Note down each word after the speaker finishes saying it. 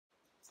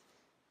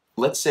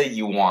let's say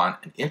you want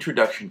an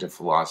introduction to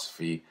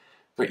philosophy,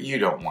 but you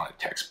don't want a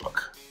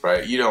textbook,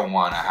 right? You don't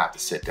want to have to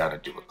sit down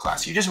and do a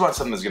class. You just want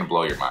something that's going to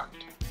blow your mind.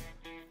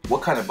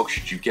 What kind of book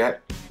should you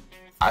get?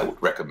 I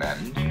would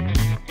recommend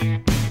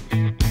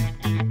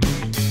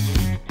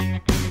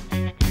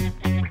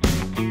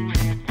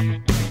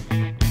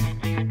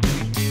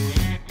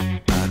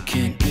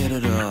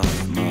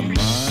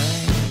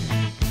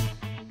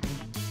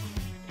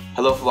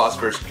Hello,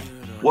 philosophers.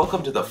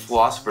 Welcome to the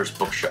Philosopher's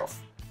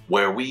Bookshelf,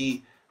 where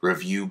we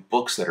review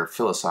books that are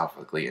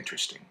philosophically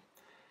interesting.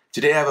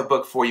 Today I have a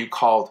book for you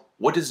called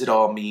What Does It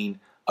All Mean?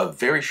 A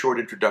Very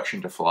Short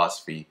Introduction to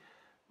Philosophy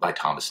by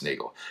Thomas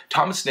Nagel.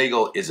 Thomas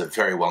Nagel is a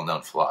very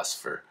well-known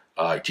philosopher.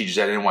 He teaches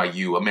at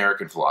NYU,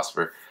 American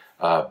philosopher,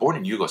 born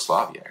in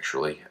Yugoslavia,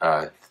 actually.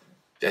 I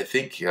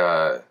think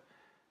the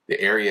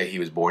area he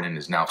was born in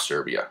is now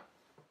Serbia.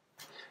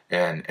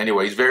 And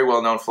anyway, he's a very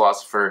well-known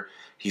philosopher.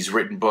 He's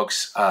written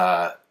books,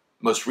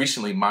 most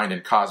recently Mind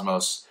and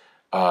Cosmos.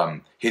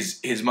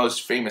 His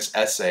most famous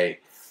essay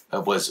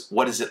was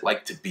What Is It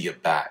Like to Be a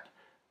Bat?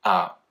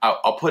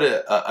 I'll put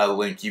a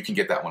link. You can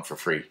get that one for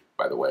free,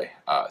 by the way.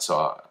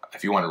 So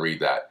if you want to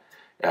read that.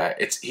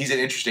 He's an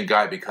interesting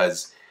guy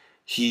because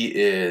he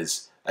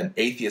is an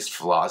atheist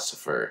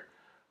philosopher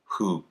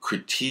who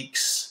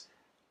critiques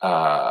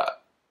the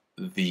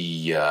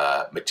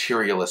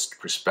materialist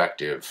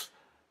perspective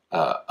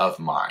of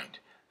mind.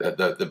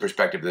 The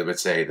perspective that would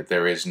say that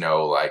there is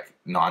no like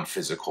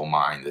non-physical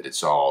mind, that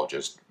it's all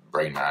just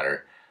brain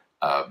matter.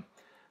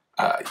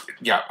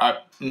 Yeah, I'm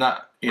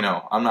not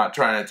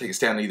trying to take a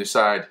stand on either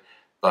side,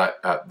 but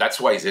that's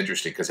why he's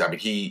interesting, because I mean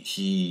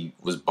he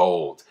was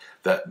bold.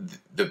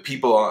 The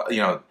people,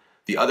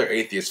 the other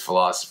atheist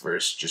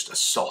philosophers just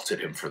assaulted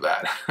him for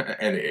that,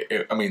 and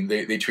I mean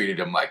they treated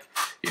him like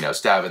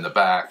stab in the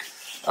back.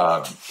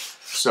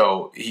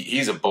 So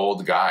he's a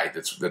bold guy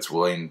that's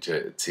willing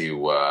to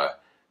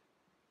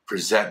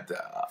present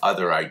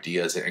other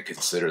ideas and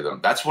consider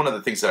them. That's one of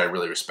the things that I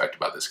really respect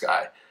about this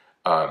guy.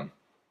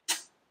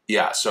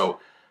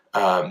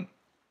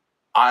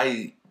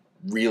 I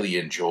really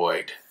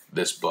enjoyed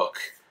this book.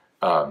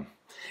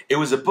 It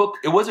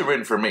wasn't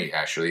written for me,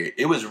 actually.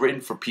 It was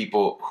written for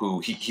people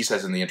who, he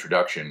says in the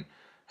introduction,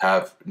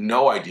 have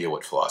no idea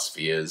what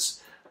philosophy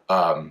is.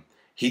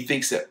 He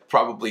thinks that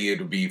probably it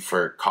would be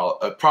for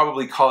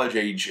probably college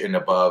age and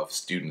above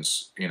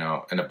students,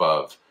 and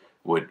above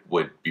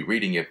would be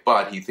reading it,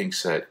 but he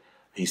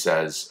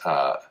says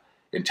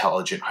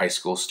intelligent high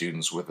school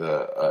students with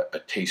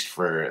a taste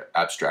for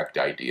abstract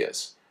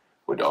ideas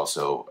would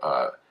also,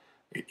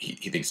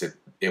 he thinks that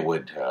it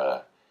would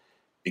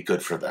be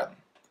good for them.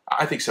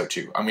 I think so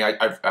too. I mean,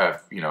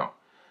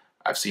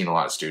 I've seen a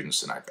lot of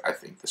students, and I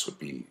think this would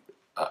be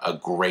a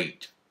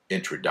great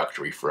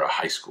introductory for a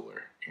high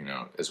schooler,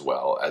 as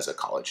well as a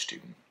college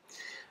student.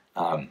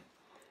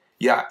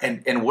 Yeah,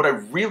 and what I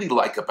really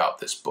like about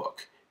this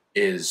book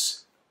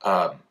is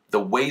the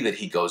way that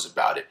he goes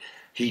about it.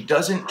 He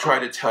doesn't try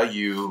to tell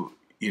you,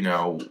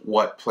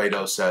 what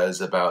Plato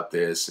says about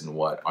this and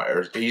what.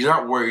 He's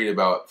not worried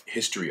about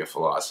history of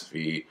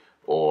philosophy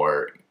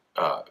or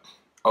a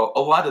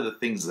lot of the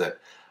things that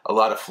a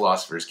lot of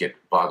philosophers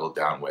get bogged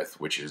down with,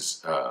 which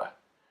is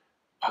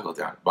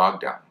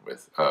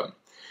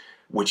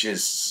which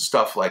is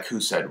stuff like who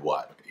said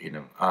what.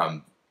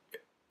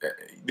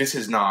 This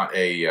is not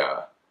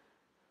a.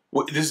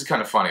 This is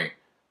kind of funny.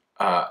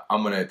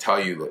 I'm going to tell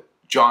you that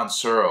John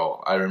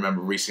Searle, I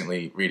remember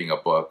recently reading a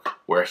book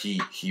where he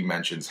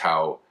mentions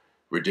how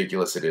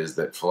ridiculous it is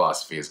that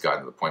philosophy has gotten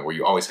to the point where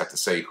you always have to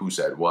say who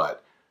said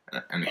what.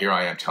 And here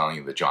I am telling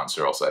you that John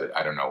Searle said it.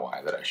 I don't know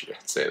why that I should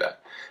say that.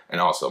 And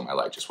also my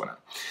light just went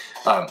out.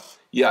 I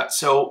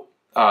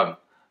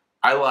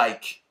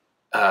like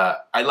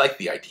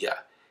the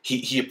idea.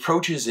 He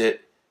approaches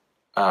it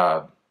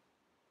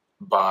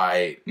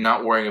by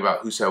not worrying about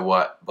who said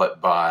what,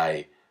 but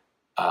by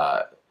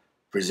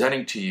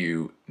presenting to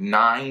you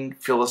 9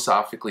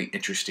 philosophically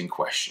interesting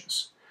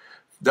questions.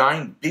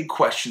 9 big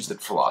questions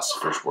that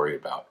philosophers worry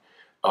about.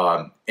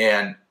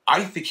 And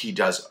I think he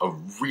does a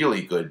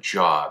really good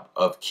job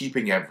of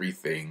keeping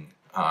everything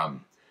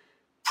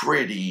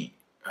pretty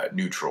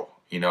neutral.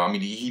 I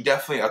mean, he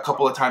definitely, a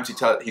couple of times he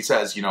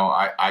says,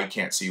 I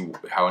can't see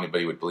how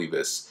anybody would believe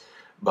this.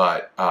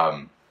 But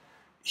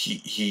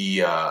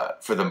he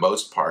for the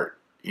most part,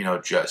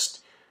 just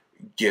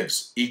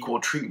gives equal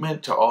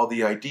treatment to all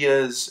the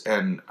ideas,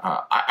 and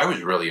I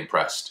was really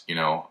impressed.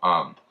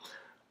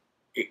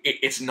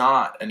 It's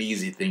not an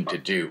easy thing to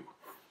do,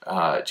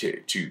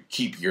 to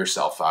keep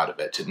yourself out of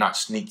it, to not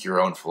sneak your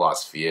own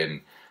philosophy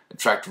in. In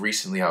fact,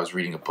 recently I was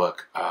reading a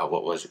book.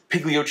 What was it?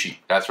 Pigliucci.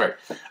 That's right.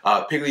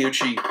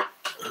 Pigliucci,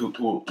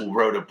 who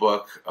wrote a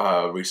book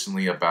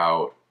recently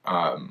about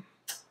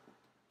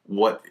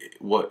what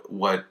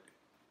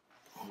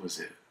was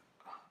it?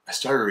 I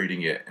started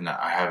reading it and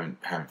I haven't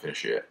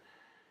finished it.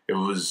 It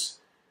was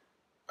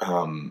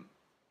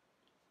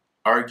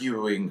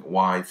arguing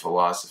why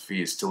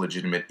philosophy is still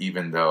legitimate,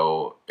 even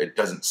though it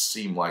doesn't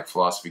seem like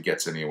philosophy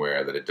gets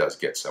anywhere, that it does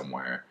get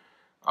somewhere.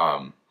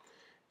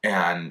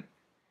 And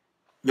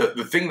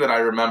the thing that I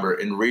remember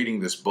in reading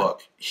this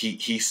book,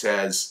 he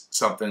says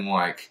something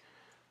like,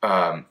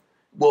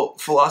 well,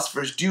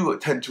 philosophers do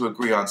tend to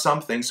agree on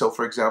some things. So,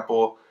 for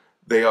example,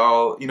 they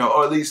all,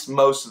 or at least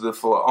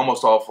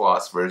almost all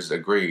philosophers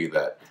agree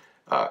that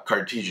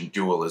Cartesian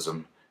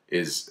dualism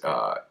is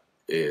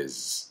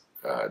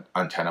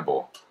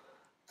untenable.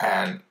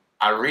 And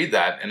I read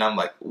that and I'm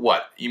like,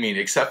 what? You mean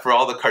except for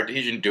all the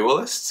Cartesian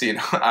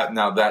dualists?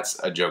 Now that's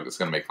a joke that's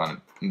going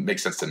to make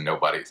sense to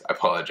nobody. I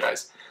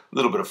apologize. A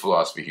little bit of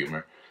philosophy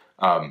humor.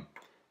 I'm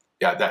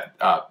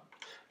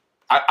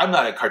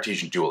not a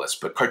Cartesian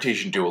dualist, but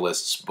Cartesian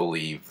dualists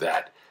believe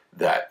that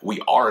we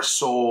are a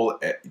soul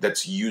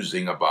that's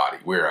using a body.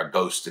 We're a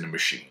ghost in a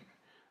machine.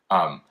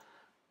 I'm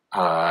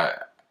not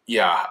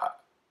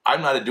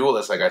a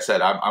dualist, like I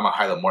said. I'm a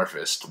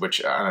hylomorphist,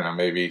 which, I don't know,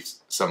 maybe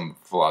some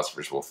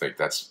philosophers will think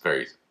that's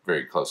very,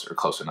 very close or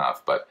close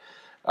enough. But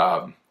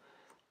I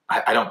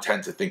don't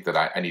tend to think that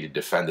I need to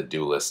defend the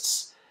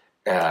dualists.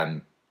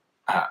 And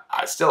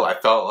I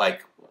felt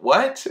like,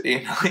 what? Are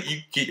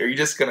you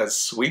just going to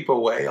sweep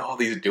away all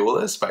these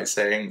dualists by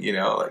saying,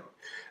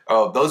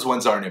 oh, those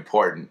ones aren't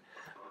important?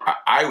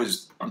 I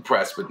was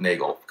impressed with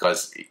Nagel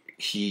because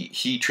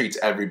he treats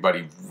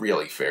everybody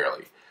really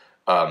fairly.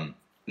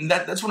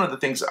 That's one of the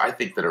things I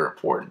think that are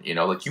important.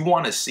 Like, you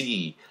want to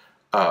see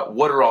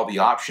what are all the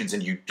options,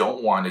 and you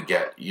don't want to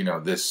get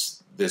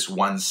this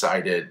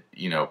one-sided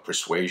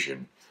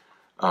persuasion.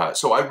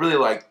 So I really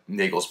like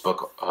Nagel's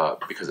book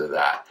because of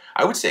that.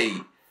 I would say,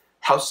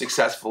 how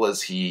successful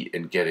is he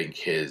in getting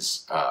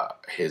his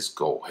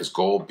goal? His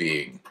goal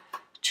being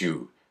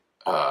to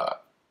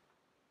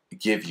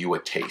give you a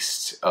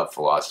taste of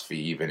philosophy,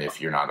 even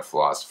if you're not a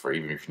philosopher,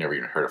 even if you've never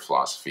even heard of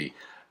philosophy.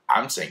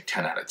 I'm saying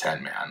 10 out of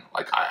 10, man.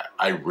 Like,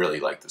 I really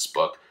like this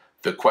book.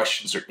 The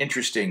questions are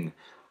interesting.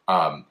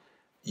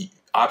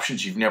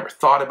 Options you've never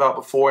thought about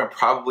before, and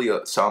probably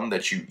some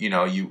that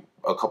you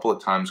a couple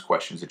of times,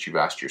 questions that you've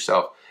asked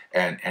yourself,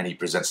 and he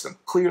presents them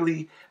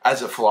clearly.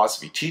 As a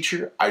philosophy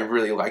teacher, I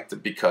really liked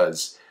it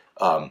because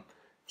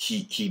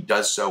he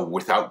does so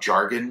without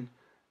jargon,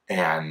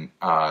 and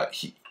I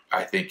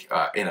think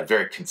in a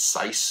very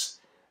concise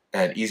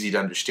and easy to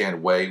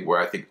understand way, where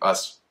I think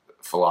us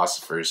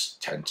philosophers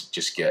tend to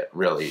just get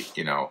really,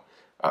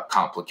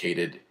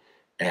 complicated.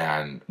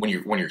 And when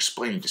you're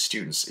explaining to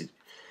students,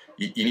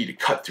 you need to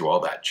cut through all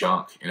that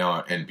junk,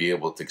 and be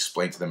able to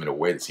explain to them in a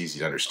way that's easy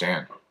to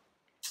understand.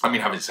 I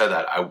mean, having said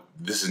that,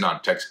 this is not a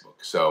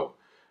textbook, so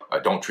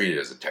don't treat it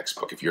as a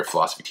textbook. If you're a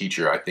philosophy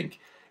teacher, I think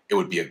it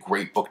would be a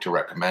great book to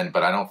recommend,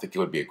 but I don't think it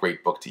would be a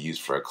great book to use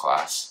for a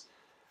class,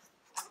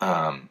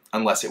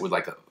 unless it would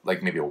like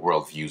maybe a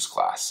worldviews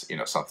class,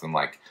 something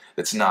like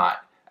that's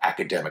not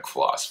academic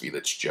philosophy.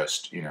 That's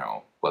just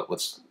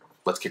let's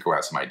kick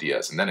around some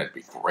ideas, and then it'd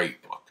be a great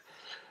book.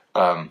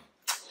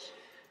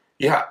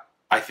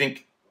 I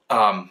think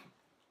I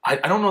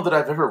don't know that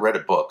I've ever read a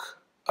book,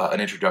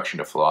 an introduction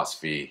to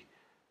philosophy,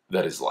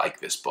 that is like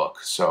this book.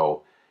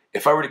 So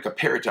if I were to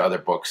compare it to other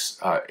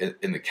books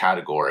in the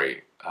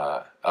category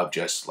of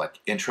just like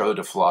intro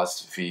to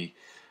philosophy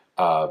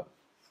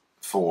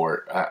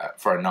for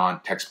a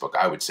non-textbook,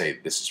 I would say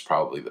this is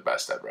probably the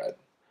best I've read.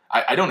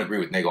 I don't agree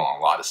with Nagel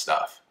on a lot of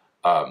stuff,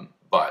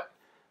 but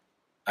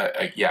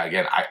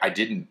again, I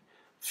didn't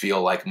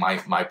feel like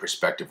my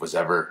perspective was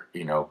ever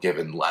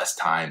given less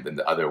time than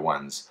the other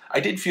ones.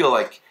 I did feel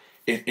like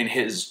in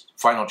his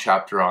final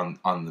chapter on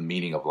the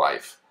meaning of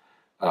life,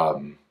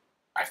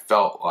 I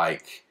felt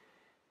like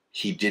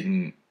he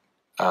didn't.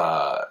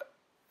 I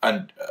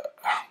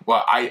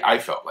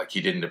felt like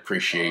he didn't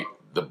appreciate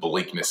the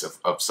bleakness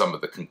of some of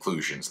the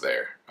conclusions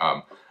there.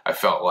 I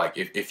felt like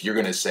if you're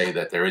going to say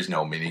that there is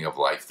no meaning of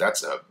life,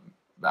 that's a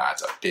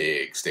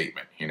big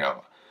statement,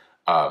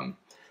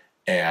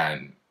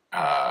 and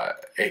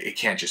it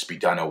can't just be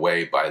done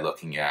away by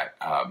looking at.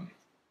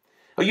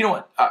 Well, you know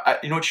what?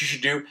 You know what you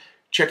should do?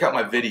 Check out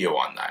my video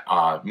on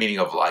that. Meaning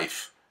of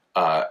life.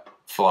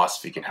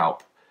 Philosophy can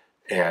help,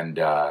 and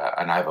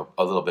I have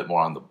a little bit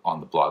more on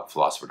the blog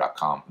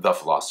philosopher.com,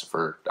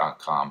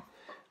 thephilosopher.com,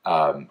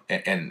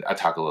 and I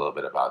talk a little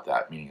bit about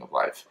that meaning of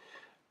life.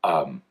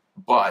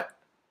 But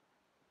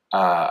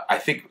I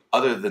think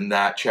other than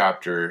that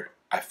chapter,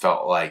 I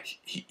felt like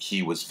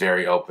he was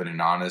very open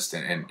and honest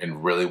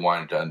and really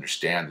wanted to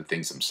understand the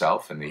things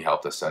himself, and he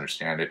helped us to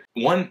understand it.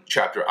 One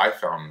chapter I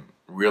found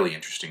really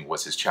interesting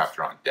was his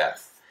chapter on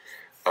death.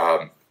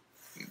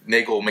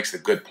 Nagel makes a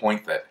good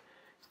point that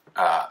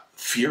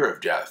fear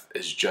of death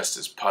is just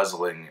as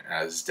puzzling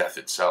as death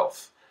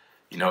itself.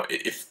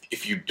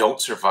 If you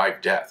don't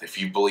survive death, if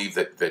you believe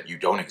that you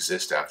don't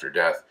exist after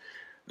death,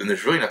 then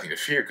there's really nothing to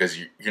fear, because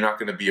you're not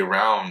going to be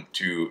around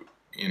to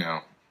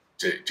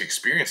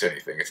experience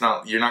anything.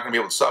 You're not going to be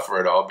able to suffer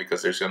at all,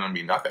 because there's going to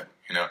be nothing.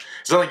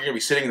 It's not like you're going to be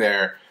sitting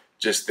there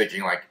just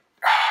thinking like,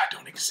 I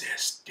don't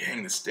exist.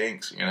 Dang, this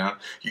stinks.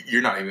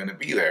 You're not even going to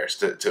be there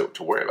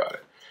to worry about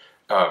it.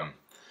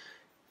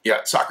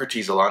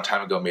 Socrates a long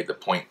time ago made the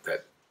point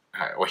that,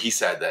 he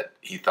said that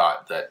he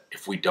thought that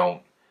if we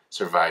don't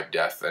survive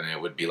death, then it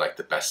would be like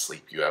the best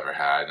sleep you ever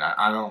had. And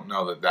I don't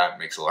know that that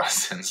makes a lot of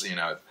sense. You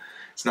know,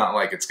 it's not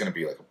like it's going to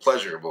be like a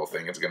pleasurable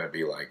thing. It's going to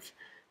be like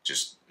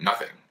just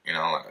nothing. You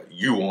know, like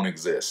you won't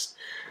exist.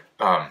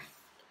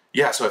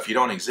 Yeah, so if you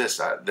don't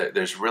exist,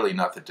 there's really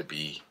nothing to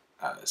be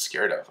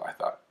scared of.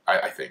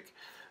 I think.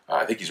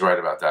 I think he's right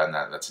about that, and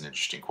that's an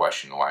interesting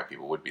question, why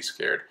people would be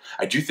scared.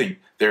 I do think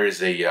there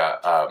is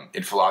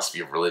in philosophy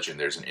of religion,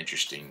 there's an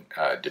interesting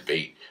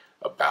debate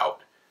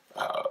about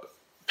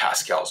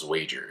Pascal's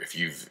wager.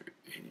 You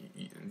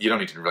don't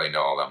need to really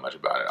know all that much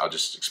about it. I'll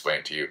just explain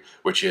it to you,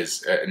 which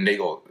is,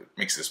 Nagel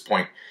makes this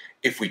point,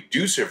 if we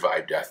do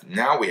survive death,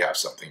 now we have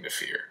something to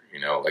fear.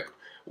 You know, like,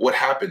 what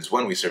happens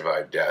when we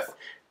survive death?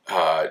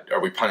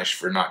 Are we punished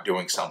for not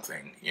doing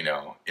something, you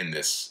know, in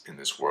this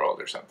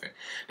world or something?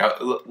 Now,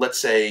 let's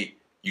say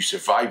you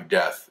survive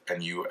death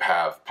and you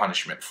have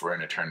punishment for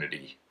an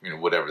eternity, you know,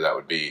 whatever that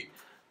would be.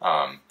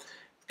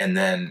 And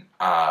then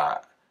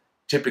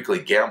typically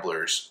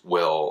gamblers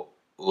will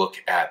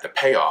look at the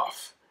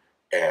payoff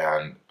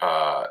and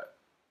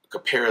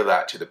compare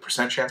that to the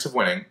percent chance of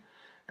winning,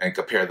 and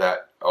compare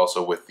that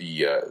also with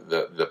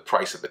the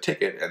price of the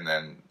ticket, and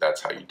then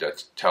that's how you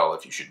tell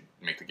if you should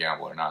make the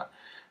gamble or not.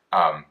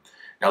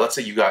 Now let's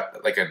say you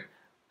got like an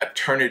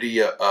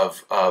eternity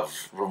of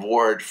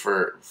reward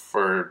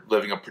for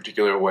living a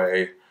particular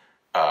way,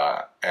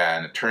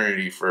 and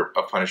eternity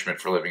of punishment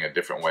for living a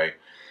different way.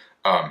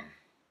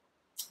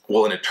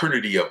 Well, an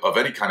eternity of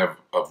any kind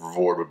of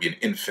reward would be an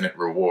infinite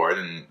reward,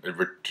 and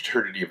an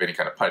eternity of any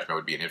kind of punishment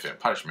would be an infinite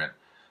punishment.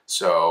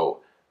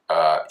 So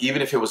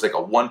even if it was like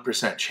a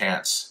 1%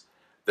 chance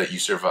that you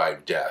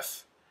survive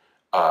death,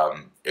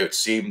 it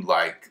seemed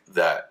like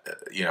that,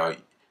 you know,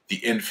 the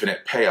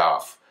infinite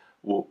payoff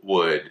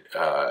would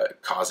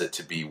cause it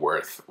to be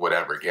worth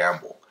whatever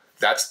gamble.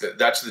 That's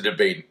the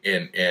debate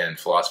in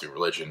philosophy of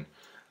religion.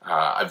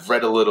 I've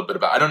read a little bit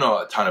about. I don't know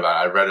a ton about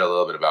it. I read a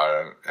little bit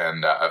about it,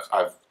 and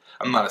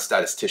I'm not a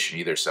statistician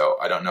either, so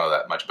I don't know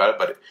that much about it.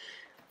 But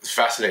it's a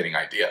fascinating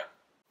idea.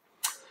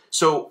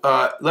 So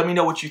let me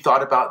know what you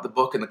thought about the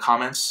book in the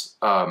comments,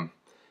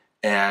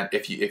 and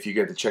if you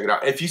get to check it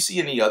out. If you see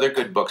any other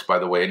good books, by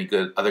the way, any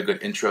other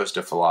good intros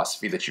to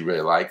philosophy that you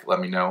really like,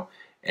 let me know.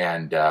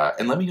 And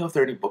let me know if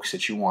there are any books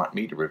that you want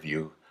me to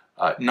review,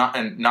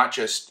 not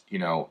just, you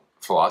know,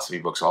 philosophy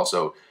books,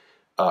 also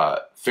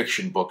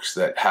fiction books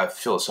that have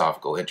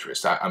philosophical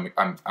interest.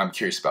 I'm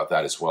curious about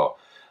that as well.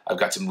 I've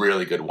got some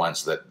really good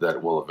ones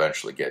that we'll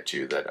eventually get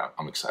to that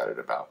I'm excited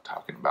about,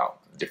 talking about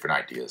different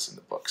ideas in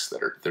the books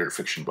that are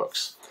fiction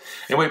books.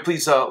 Anyway,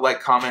 please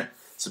like, comment,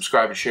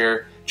 subscribe, and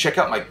share. Check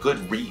out my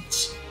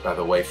Goodreads, by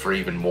the way, for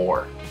even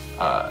more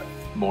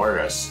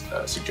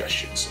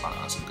suggestions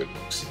on some good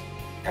books.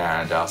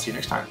 And I'll see you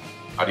next time.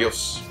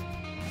 Adios.